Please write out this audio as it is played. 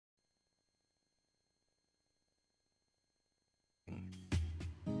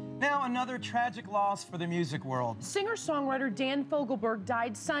Now, another tragic loss for the music world. Singer-songwriter Dan Fogelberg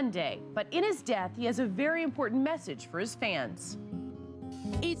died Sunday, but in his death, he has a very important message for his fans.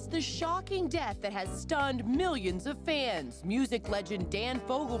 It's the shocking death that has stunned millions of fans. Music legend Dan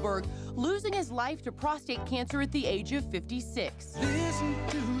Fogelberg losing his life to prostate cancer at the age of 56. Listen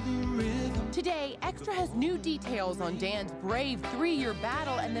to the rhythm. Today, Extra has new details on Dan's brave 3-year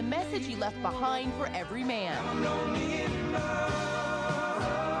battle and the message he left behind for every man.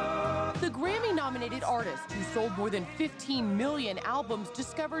 The Grammy-nominated artist, who sold more than 15 million albums,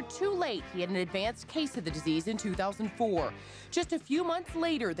 discovered too late he had an advanced case of the disease in 2004. Just a few months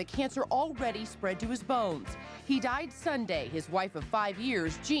later, the cancer already spread to his bones. He died Sunday, his wife of 5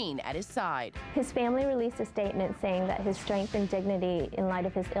 years, Jean, at his side. His family released a statement saying that his strength and dignity in light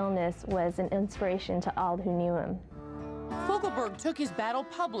of his illness was an inspiration to all who knew him. Fogelberg took his battle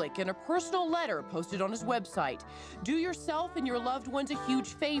public in a personal letter posted on his website. Do yourself and your loved ones a huge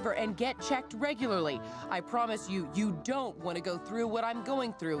favor and get checked regularly. I promise you, you don't want to go through what I'm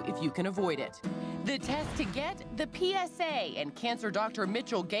going through if you can avoid it. The test to get, the PSA, and cancer doctor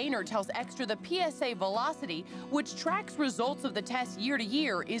Mitchell Gaynor tells Extra the PSA velocity, which tracks results of the test year to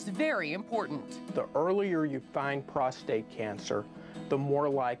year, is very important. The earlier you find prostate cancer, the more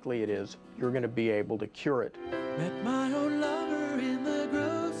likely it is you're going to be able to cure it. Met my old lover in the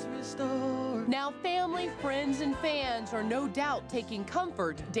grocery store. Now family, friends, and fans are no doubt taking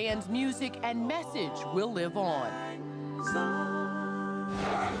comfort. Dan's music and message will live on.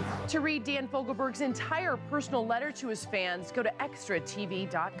 To read Dan Fogelberg's entire personal letter to his fans, go to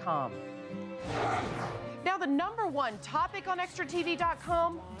extratv.com. Now, the #1 topic on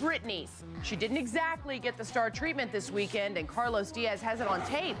extratv.com, Britney's. She didn't exactly get the star treatment this weekend, and Carlos Diaz has it on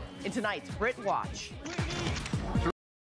tape in tonight's Brit Watch.